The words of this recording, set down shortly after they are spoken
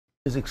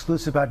Is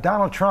exclusive about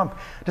Donald Trump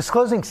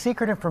disclosing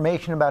secret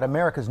information about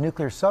America's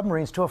nuclear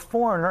submarines to a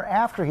foreigner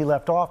after he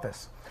left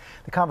office.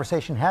 The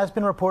conversation has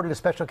been reported to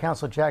Special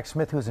Counsel Jack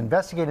Smith, who is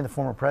investigating the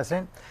former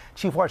president.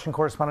 Chief Washington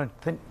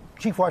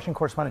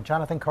correspondent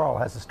Jonathan Karl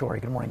has the story.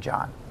 Good morning,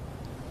 John.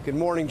 Good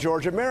morning,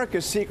 George.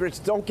 America's secrets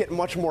don't get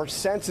much more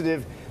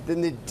sensitive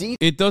than the details.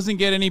 It doesn't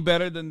get any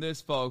better than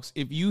this, folks.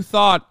 If you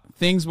thought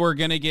things were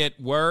going to get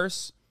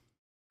worse,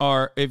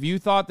 or if you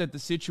thought that the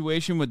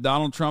situation with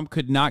Donald Trump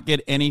could not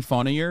get any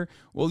funnier,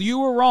 well, you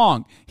were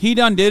wrong. He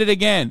done did it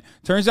again.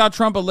 Turns out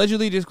Trump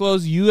allegedly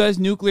disclosed U.S.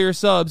 nuclear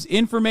subs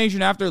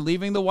information after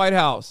leaving the White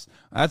House.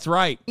 That's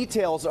right.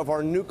 Details of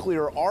our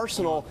nuclear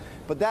arsenal,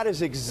 but that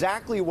is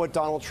exactly what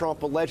Donald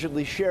Trump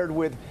allegedly shared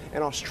with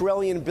an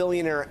Australian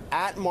billionaire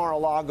at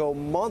Mar-a-Lago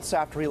months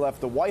after he left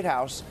the White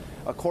House,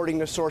 according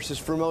to sources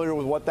familiar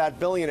with what that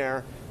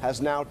billionaire has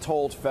now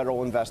told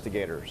federal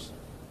investigators.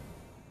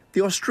 The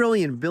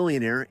Australian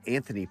billionaire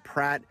Anthony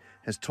Pratt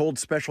has told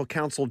Special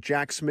Counsel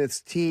Jack Smith's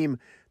team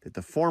that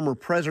the former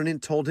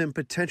president told him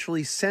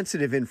potentially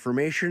sensitive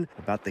information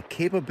about the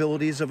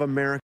capabilities of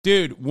America.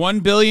 Dude, one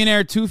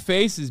billionaire, two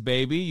faces,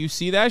 baby. You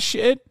see that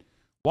shit?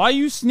 Why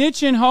you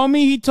snitching,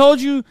 homie? He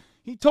told you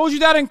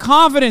that in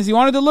confidence. He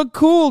wanted to look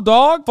cool,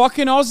 dog.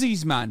 Fucking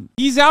Aussies, man.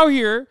 He's out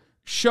here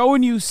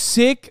showing you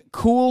sick,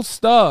 cool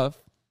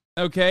stuff,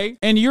 okay?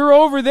 And you're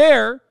over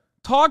there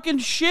talking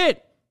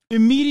shit.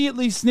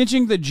 Immediately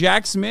snitching to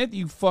Jack Smith,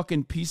 you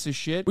fucking piece of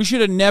shit. We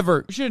should have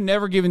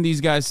never given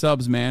these guys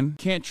subs, man.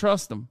 Can't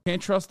trust them.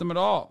 Can't trust them at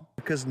all.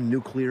 Because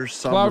nuclear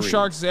submarines. Cloud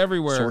sharks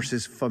everywhere.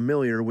 Sources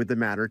familiar with the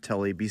matter tell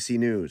ABC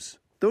News.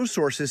 Those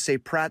sources say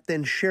Pratt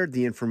then shared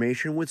the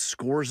information with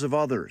scores of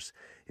others,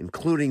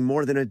 including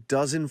more than a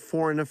dozen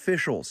foreign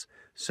officials,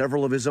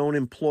 several of his own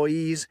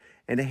employees,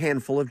 and a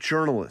handful of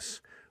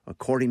journalists,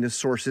 according to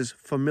sources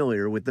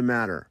familiar with the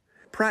matter.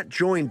 Pratt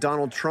joined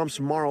Donald Trump's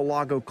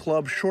Mar-a-Lago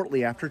club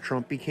shortly after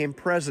Trump became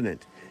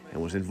president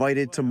and was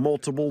invited to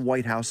multiple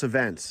White House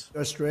events.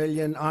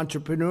 Australian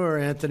entrepreneur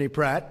Anthony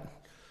Pratt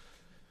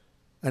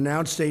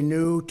announced a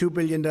new $2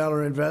 billion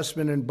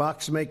investment in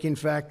box-making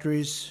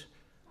factories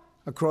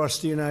across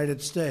the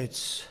United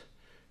States.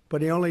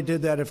 But he only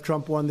did that if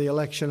Trump won the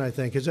election, I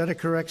think. Is that a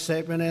correct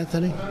statement,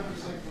 Anthony?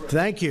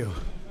 Thank you.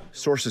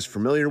 Sources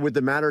familiar with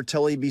the matter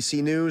tell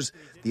ABC News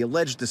the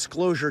alleged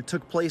disclosure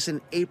took place in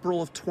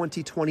April of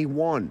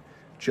 2021,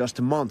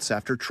 just months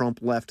after Trump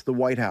left the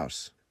White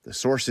House. The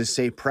sources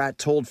say Pratt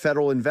told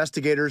federal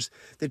investigators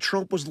that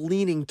Trump was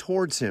leaning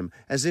towards him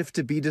as if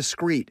to be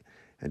discreet,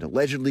 and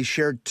allegedly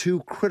shared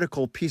two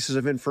critical pieces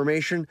of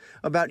information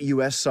about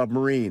U.S.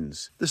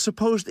 submarines: the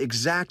supposed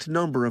exact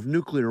number of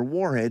nuclear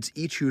warheads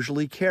each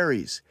usually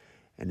carries,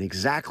 and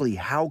exactly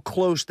how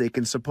close they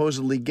can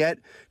supposedly get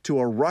to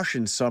a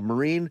Russian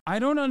submarine. I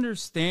don't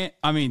understand.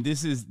 I mean,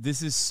 this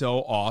is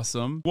so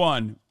awesome.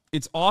 One,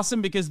 it's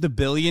awesome because the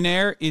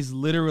billionaire is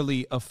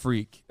literally a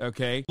freak,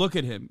 okay? Look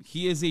at him.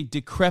 He is a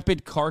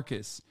decrepit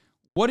carcass.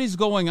 What is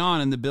going on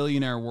in the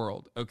billionaire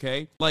world,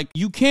 okay? Like,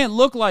 you can't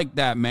look like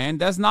that, man.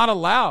 That's not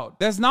allowed.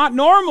 That's not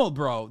normal,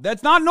 bro.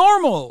 That's not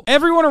normal.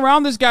 Everyone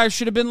around this guy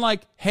should have been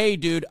like, hey,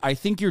 dude, I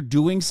think you're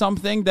doing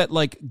something that,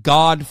 like,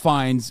 God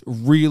finds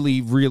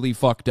really, really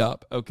fucked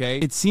up, okay?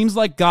 It seems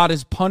like God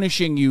is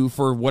punishing you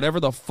for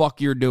whatever the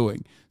fuck you're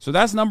doing. So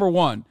that's number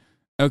one,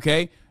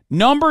 okay?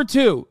 Number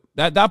two,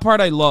 that part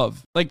I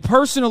love. Like,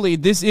 personally,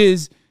 this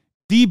is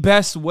the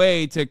best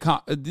way to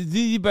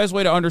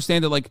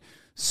understand that, like,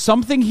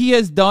 something he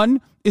has done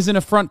is an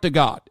affront to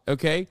God,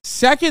 okay?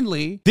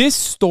 Secondly, this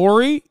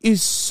story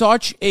is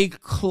such a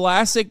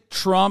classic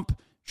Trump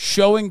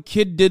showing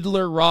Kid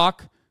Diddler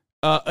Rock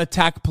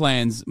attack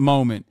plans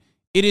moment.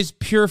 It is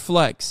pure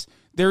flex.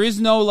 There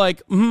is no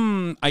like,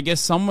 I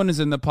guess someone is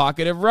in the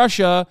pocket of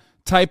Russia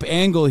type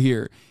angle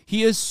here.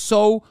 He is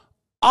so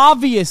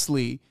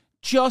obviously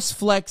just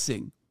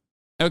flexing.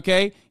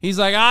 Okay? He's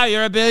like,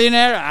 you're a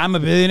billionaire. I'm a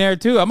billionaire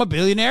too. I'm a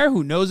billionaire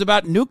who knows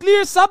about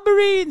nuclear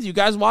submarines. You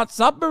guys want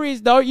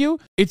submarines, don't you?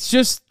 It's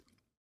just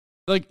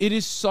like, it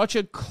is such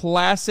a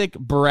classic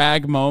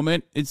brag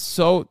moment. It's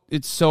so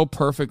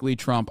perfectly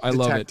Trump. I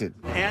love it.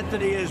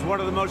 Anthony is one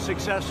of the most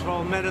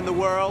successful men in the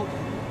world.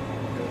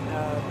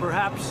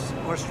 Perhaps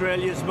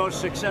Australia's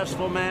most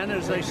successful man,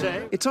 as they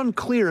say. It's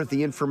unclear if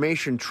the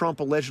information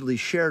Trump allegedly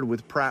shared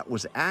with Pratt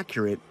was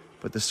accurate,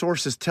 but the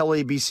sources tell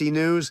ABC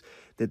News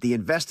that the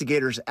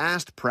investigators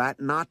asked Pratt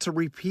not to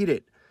repeat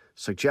it,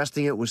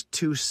 suggesting it was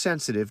too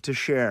sensitive to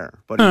share.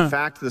 But in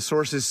fact, the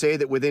sources say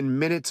that within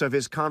minutes of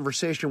his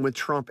conversation with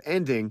Trump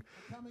ending,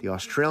 the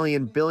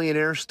Australian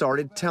billionaire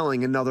started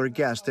telling another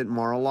guest at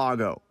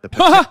Mar-a-Lago.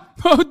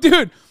 Oh,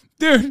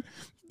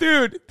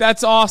 dude,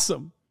 that's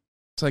awesome.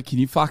 It's like, can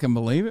you fucking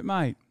believe it,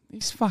 mate?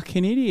 He's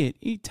fucking idiot.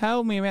 He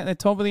told me about the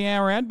top of the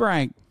hour ad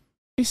break.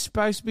 It's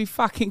supposed to be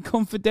fucking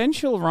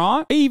confidential,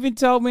 right? He even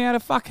told me how to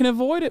fucking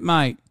avoid it,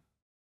 mate.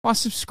 By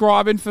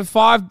subscribing for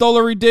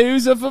 $5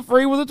 dues or for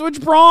free with a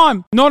Twitch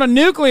Prime. Not a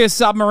nuclear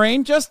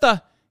submarine, just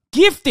a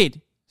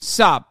gifted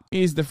sub.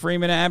 Here's the free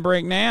minute ad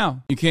break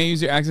now. You can't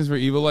use your access for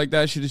evil like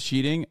that. Shit is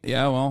cheating.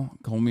 Yeah, well,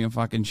 call me a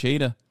fucking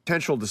cheater.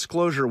 Potential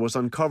disclosure was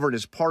uncovered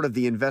as part of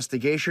the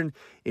investigation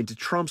into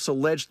Trump's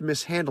alleged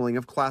mishandling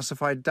of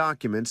classified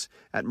documents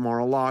at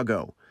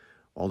Mar-a-Lago,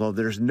 although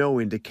there's no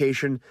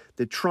indication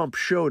that Trump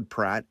showed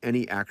Pratt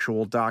any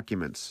actual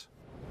documents.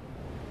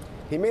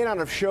 He may not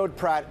have showed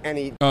Pratt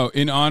any. Oh,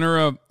 in honor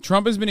of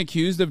Trump has been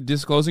accused of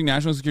disclosing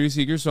national security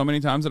secrets so many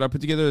times that I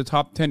put together the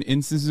top 10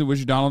 instances in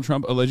which Donald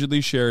Trump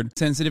allegedly shared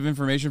sensitive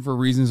information for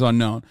reasons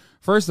unknown.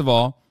 First of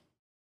all,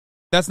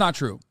 that's not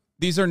true.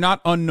 These are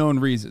not unknown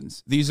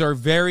reasons. These are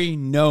very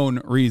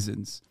known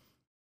reasons.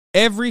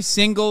 Every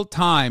single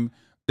time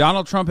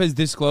Donald Trump has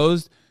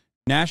disclosed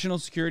national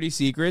security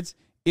secrets,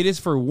 it is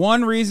for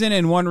one reason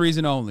and one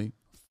reason only: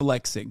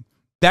 flexing.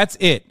 That's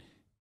it.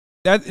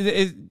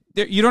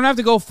 You don't have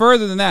to go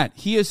further than that.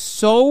 He is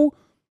so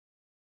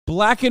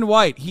black and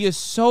white. He is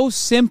so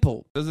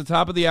simple. Does the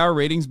top of the hour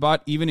ratings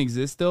bot even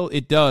exist still?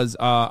 It does.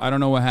 I don't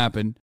know what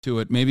happened to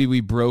it. Maybe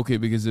we broke it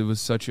because it was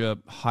such a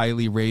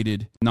highly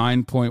rated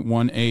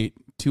 9.18.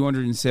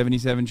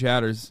 277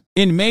 chatters.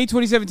 In May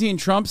 2017,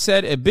 Trump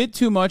said a bit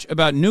too much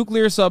about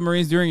nuclear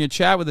submarines during a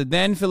chat with the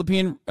then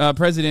Philippine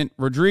President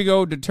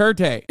Rodrigo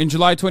Duterte. In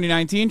July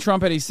 2019,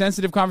 Trump had a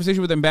sensitive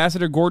conversation with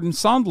Ambassador Gordon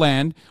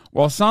Sondland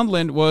while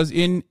Sondland was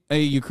in a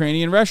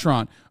Ukrainian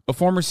restaurant. A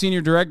former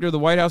senior director of the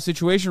White House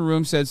Situation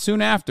Room said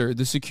soon after,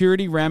 the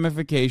security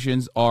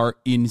ramifications are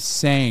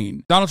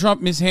insane. Donald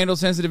Trump mishandled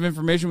sensitive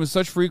information with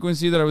such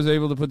frequency that I was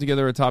able to put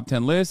together a top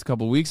 10 list a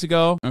couple weeks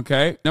ago.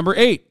 Okay. Number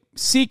 8,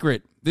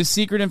 secret. This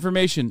secret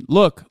information.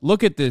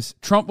 Look at this.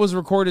 Trump was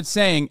recorded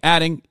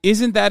adding,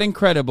 "Isn't that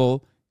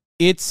incredible?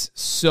 It's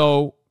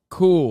so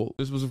cool."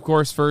 This was, of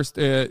course, first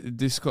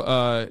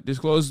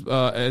disclosed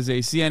as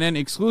a CNN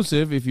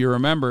exclusive, if you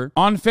remember.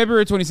 On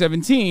February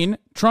 2017,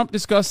 Trump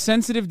discussed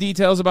sensitive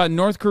details about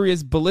North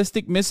Korea's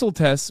ballistic missile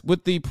tests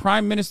with the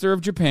Prime Minister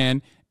of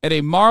Japan at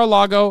a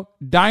Mar-a-Lago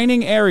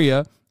dining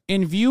area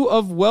in view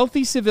of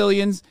wealthy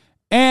civilians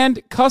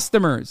and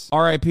customers.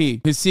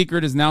 RIP. His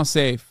secret is now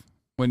safe.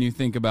 When you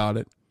think about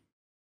it.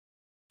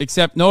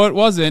 Except, no, it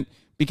wasn't,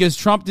 because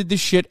Trump did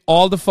this shit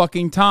all the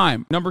fucking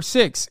time. Number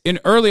 6, in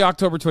early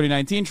October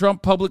 2019,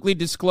 Trump publicly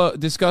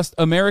discussed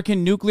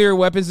American nuclear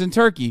weapons in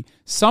Turkey,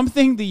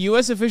 something the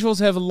U.S. officials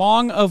have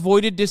long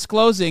avoided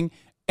disclosing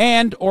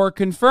and or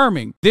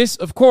confirming. This,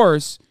 of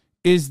course,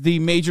 is the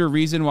major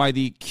reason why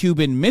the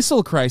Cuban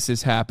Missile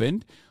Crisis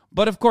happened.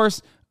 But, of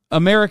course,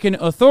 American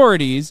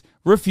authorities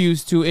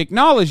refused to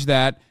acknowledge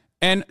that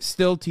and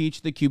still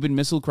teach the Cuban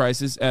Missile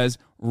Crisis as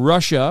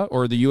Russia,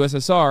 or the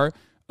USSR,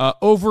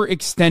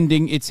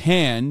 overextending its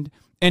hand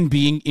and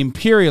being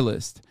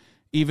imperialist,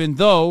 even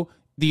though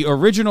the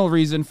original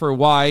reason for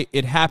why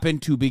it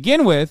happened to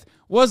begin with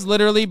was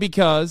literally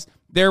because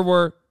there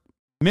were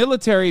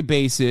military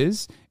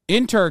bases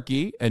in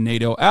Turkey, a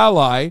NATO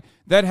ally,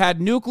 that had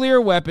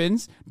nuclear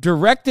weapons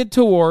directed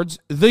towards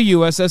the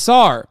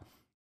USSR.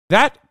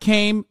 That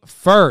came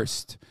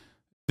first.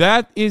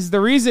 That is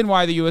the reason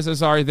why the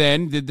USSR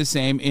then did the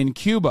same in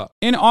Cuba.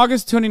 In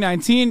August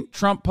 2019,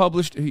 Trump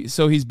published,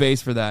 so he's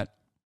based for that.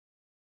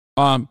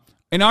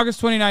 In August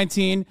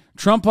 2019,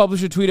 Trump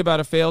published a tweet about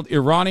a failed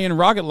Iranian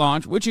rocket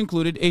launch, which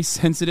included a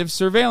sensitive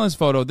surveillance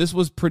photo. This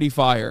was pretty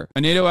fire.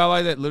 A NATO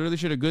ally that literally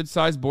shared a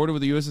good-sized border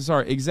with the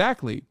USSR.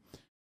 Exactly.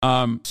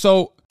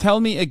 So tell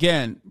me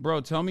again,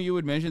 bro, tell me you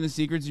would mention the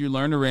secrets you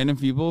learned to random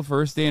people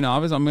first day in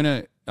office. I'm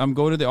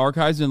going to the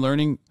archives and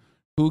learning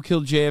who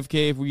killed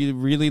JFK, if we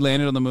really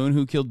landed on the moon,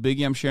 who killed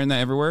Biggie. I'm sharing that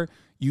everywhere.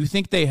 You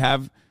think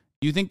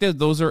that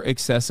those are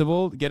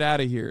accessible? Get out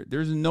of here.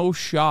 There's no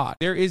shot.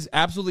 There is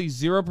absolutely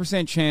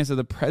 0% chance that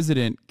the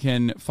president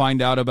can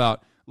find out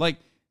about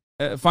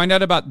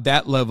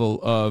that level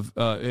of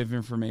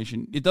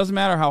information. It doesn't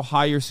matter how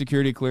high your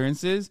security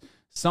clearance is.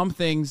 Some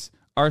things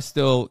are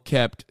still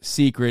kept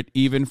secret,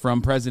 even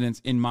from presidents,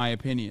 in my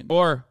opinion,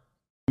 or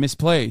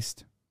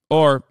misplaced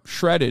or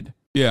shredded.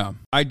 Yeah,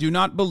 I do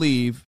not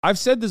believe, I've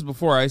said this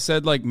before, I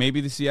said maybe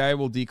the CIA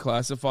will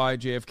declassify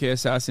JFK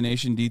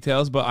assassination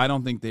details, but I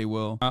don't think they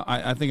will.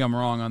 I think I'm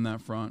wrong on that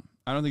front.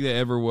 I don't think they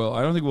ever will.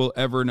 I don't think we'll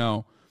ever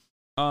know.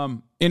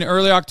 In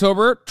early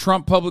October,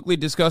 Trump publicly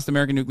discussed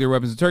American nuclear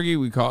weapons in Turkey.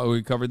 We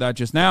covered that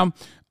just now.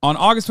 On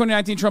August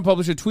 2019, Trump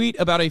published a tweet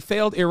about a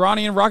failed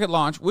Iranian rocket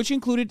launch, which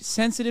included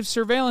sensitive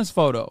surveillance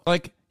photo.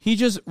 He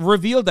just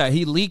revealed that.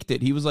 He leaked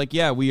it. He was like,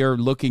 yeah, we are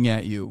looking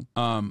at you.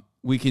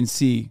 We can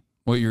see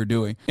what you're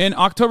doing. In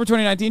October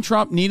 2019,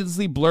 Trump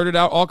needlessly blurted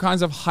out all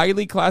kinds of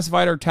highly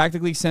classified or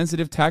tactically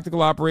sensitive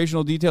tactical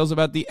operational details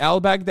about the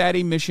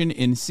al-Baghdadi mission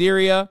in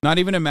Syria. Not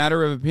even a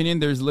matter of opinion.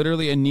 There's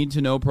literally a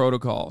need-to-know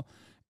protocol.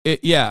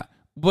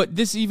 But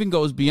this even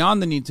goes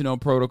beyond the need-to-know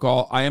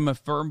protocol. I am a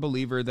firm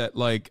believer that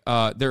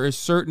there is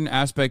certain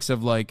aspects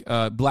of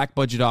black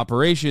budget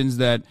operations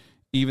that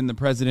even the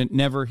president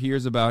never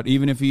hears about,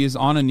 even if he is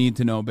on a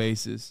need-to-know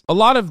basis. A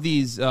lot of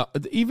these,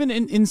 even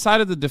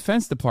inside of the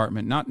Defense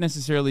Department, not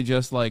necessarily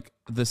just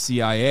the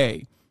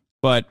CIA,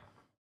 but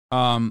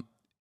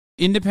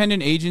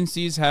independent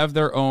agencies have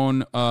their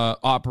own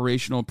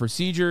operational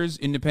procedures.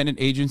 Independent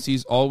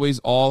agencies always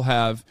all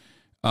have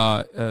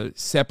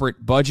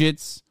separate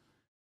budgets.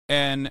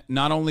 And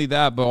not only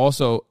that, but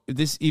also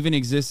this even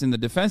exists in the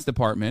Defense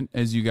Department,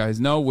 as you guys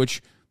know,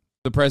 which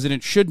the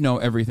president should know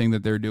everything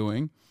that they're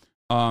doing.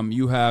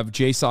 You have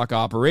JSOC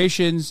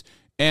operations.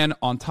 And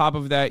on top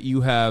of that,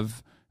 you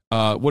have,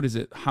 what is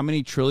it? How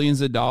many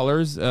trillions of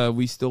dollars?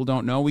 We still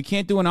don't know. We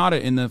can't do an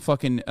audit in the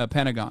fucking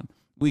Pentagon.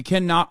 We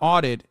cannot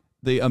audit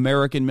the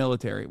American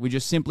military. We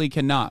just simply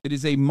cannot. It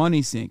is a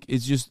money sink.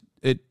 It's just,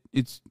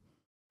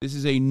 this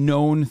is a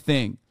known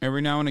thing.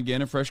 Every now and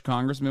again, a fresh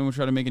congressman will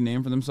try to make a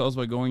name for themselves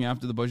by going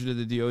after the budget of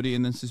the DoD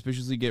and then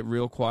suspiciously get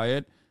real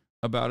quiet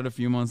about it a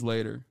few months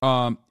later.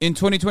 In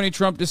 2020,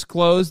 Trump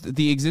disclosed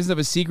the existence of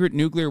a secret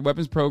nuclear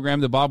weapons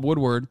program to Bob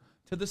Woodward,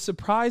 to the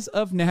surprise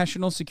of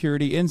national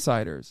security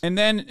insiders. And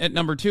then at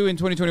number 2, in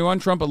 2021,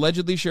 Trump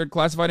allegedly shared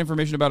classified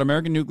information about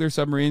American nuclear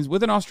submarines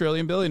with an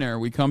Australian billionaire.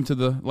 We come to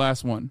the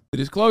last one. The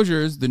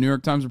disclosures, the New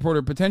York Times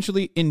reporter,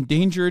 potentially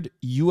endangered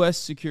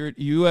U.S.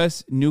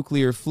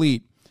 nuclear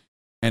fleet.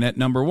 And at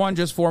number 1,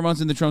 just 4 months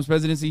into Trump's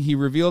presidency, he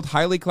revealed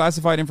highly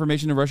classified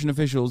information to Russian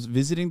officials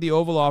visiting the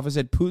Oval Office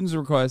at Putin's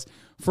request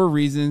for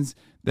reasons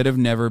that have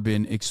never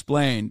been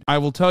explained. I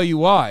will tell you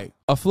why.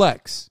 A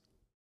flex.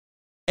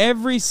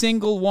 Every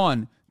single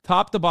one,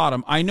 top to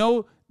bottom. I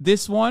know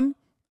this one.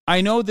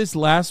 I know this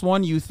last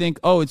one. You think,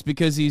 oh, it's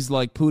because he's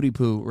like Pootie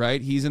Poo,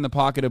 right? He's in the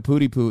pocket of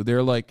Pootie Poo.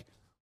 They're like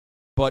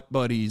butt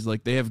buddies.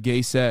 Like they have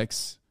gay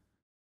sex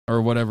or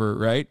whatever,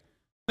 right?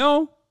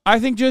 No. I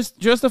think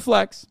just a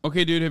flex.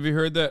 Okay, dude, have you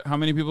heard that? How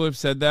many people have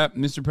said that?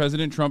 Mr.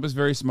 President Trump is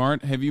very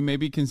smart. Have you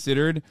maybe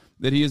considered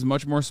that he is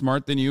much more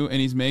smart than you and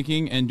he's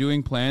making and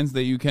doing plans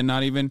that you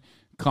cannot even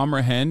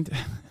comprehend?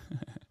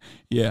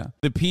 Yeah.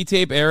 The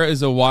P-tape era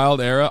is a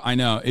wild era. I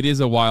know. It is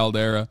a wild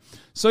era.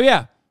 So,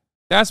 yeah,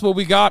 that's what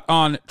we got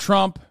on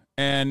Trump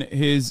and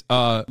his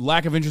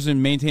lack of interest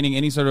in maintaining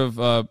any sort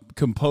of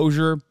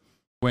composure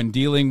when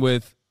dealing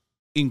with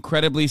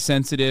incredibly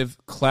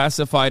sensitive,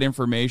 classified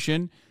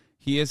information.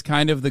 He is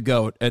kind of the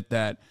GOAT at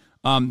that.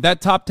 That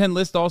top 10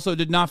 list also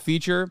did not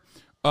feature,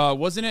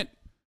 wasn't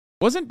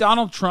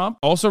Donald Trump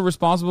also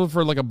responsible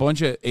for like a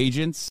bunch of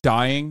agents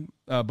dying,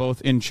 both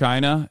in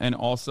China and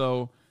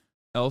also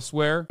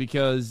elsewhere,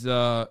 because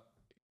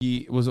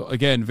he was,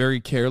 again, very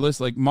careless.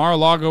 Like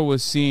Mar-a-Lago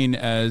was seen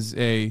as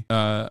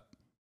the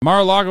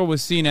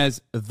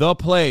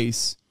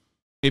place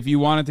if you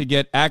wanted to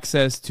get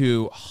access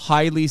to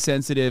highly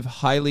sensitive,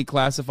 highly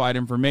classified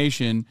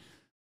information,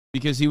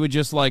 because he would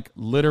just like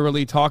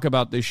literally talk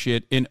about this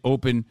shit in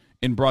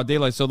broad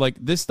daylight. So like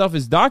this stuff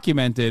is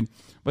documented,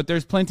 but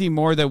there's plenty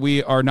more that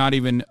we are not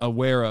even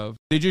aware of.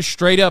 They just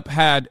straight up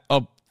had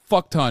a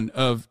fuck ton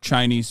of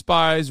Chinese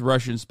spies,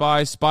 Russian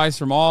spies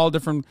from all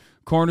different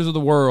corners of the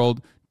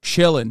world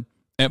chilling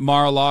at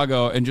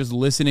Mar-a-Lago and just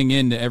listening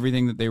in to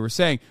everything that they were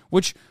saying,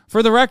 which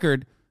for the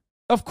record,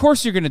 of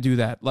course you're going to do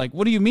that. Like,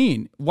 what do you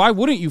mean? Why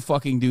wouldn't you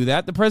fucking do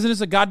that? The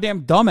president's a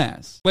goddamn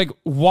dumbass. Like,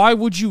 why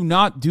would you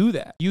not do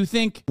that? You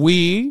think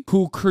we,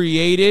 who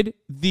created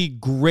the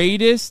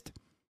greatest,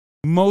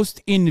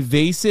 most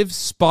invasive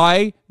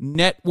spy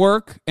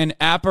network and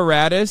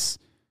apparatus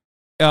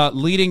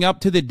leading up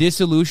to the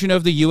dissolution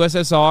of the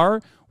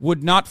USSR,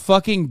 would not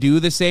fucking do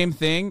the same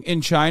thing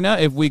in China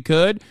if we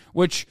could?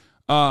 Which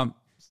some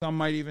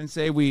might even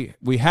say we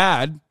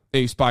had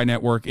a spy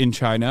network in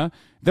China.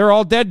 They're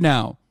all dead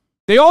now.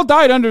 They all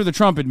died under the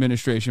Trump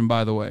administration,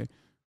 by the way.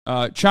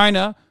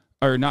 Trump,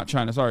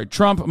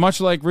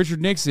 much like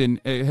Richard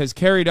Nixon, has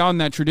carried on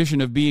that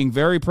tradition of being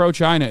very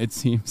pro-China, it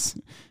seems,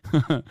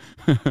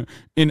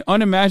 in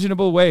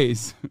unimaginable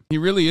ways. He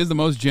really is the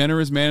most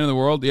generous man in the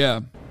world,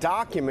 yeah.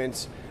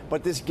 Documents,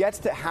 but this gets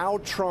to how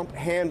Trump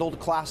handled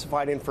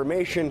classified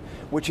information,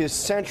 which is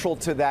central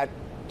to that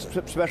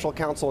special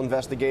counsel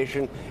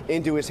investigation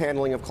into his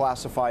handling of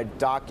classified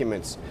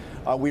documents.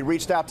 We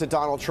reached out to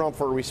Donald Trump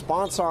for a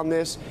response on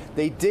this.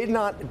 They did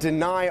not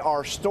deny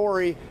our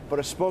story, but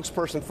a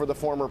spokesperson for the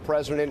former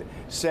president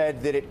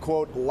said that it,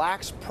 quote,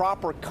 lacks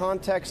proper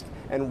context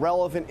and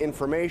relevant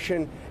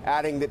information,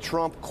 adding that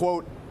Trump,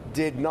 quote,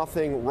 did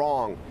nothing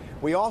wrong.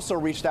 We also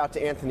reached out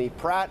to Anthony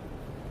Pratt.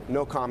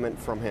 No comment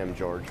from him,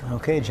 George.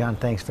 Okay, John,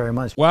 thanks very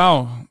much.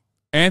 Wow.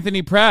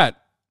 Anthony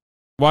Pratt,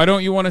 why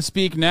don't you want to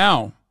speak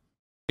now?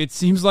 It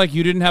seems like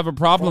you didn't have a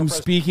problem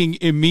speaking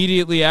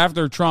immediately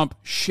after Trump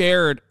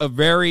shared a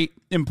very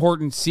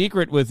important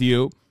secret with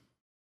you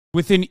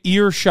within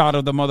earshot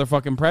of the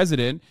motherfucking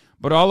president.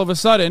 But all of a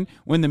sudden,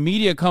 when the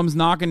media comes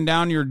knocking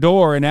down your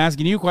door and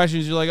asking you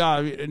questions, you're like,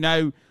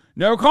 oh,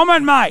 no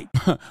comment, mate.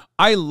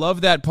 I love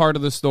that part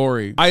of the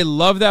story. I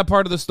love that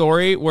part of the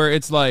story where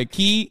it's like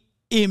he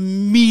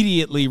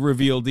immediately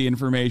revealed the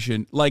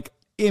information. Like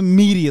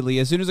immediately.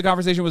 As soon as the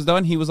conversation was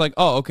done, he was like,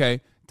 oh, okay,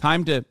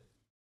 time to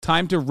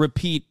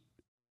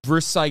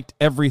recite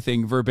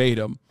everything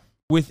verbatim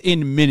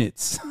within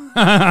minutes.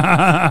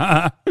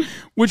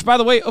 Which, by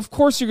the way, of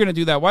course you're going to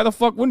do that. Why the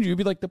fuck wouldn't you? You'd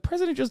be like, the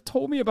president just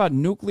told me about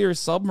nuclear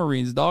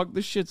submarines, dog.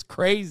 This shit's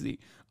crazy.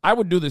 I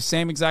would do the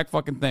same exact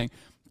fucking thing.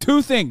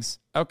 Two things,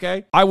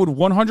 okay? I would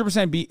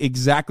 100% be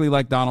exactly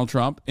like Donald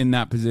Trump in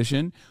that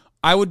position.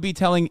 I would be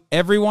telling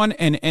everyone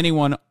and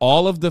anyone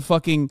all of the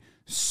fucking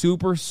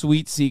super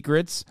sweet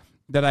secrets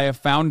that I have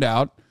found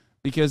out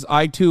because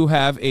I too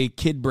have a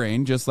kid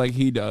brain just like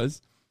he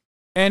does.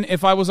 And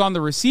if I was on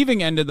the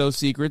receiving end of those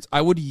secrets,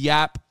 I would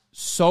yap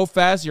so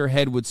fast your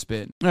head would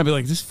spin. I'd be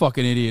like, this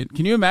fucking idiot.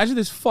 Can you imagine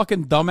this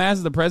fucking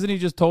dumbass, the president,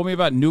 he just told me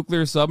about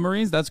nuclear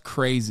submarines? That's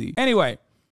crazy. Anyway,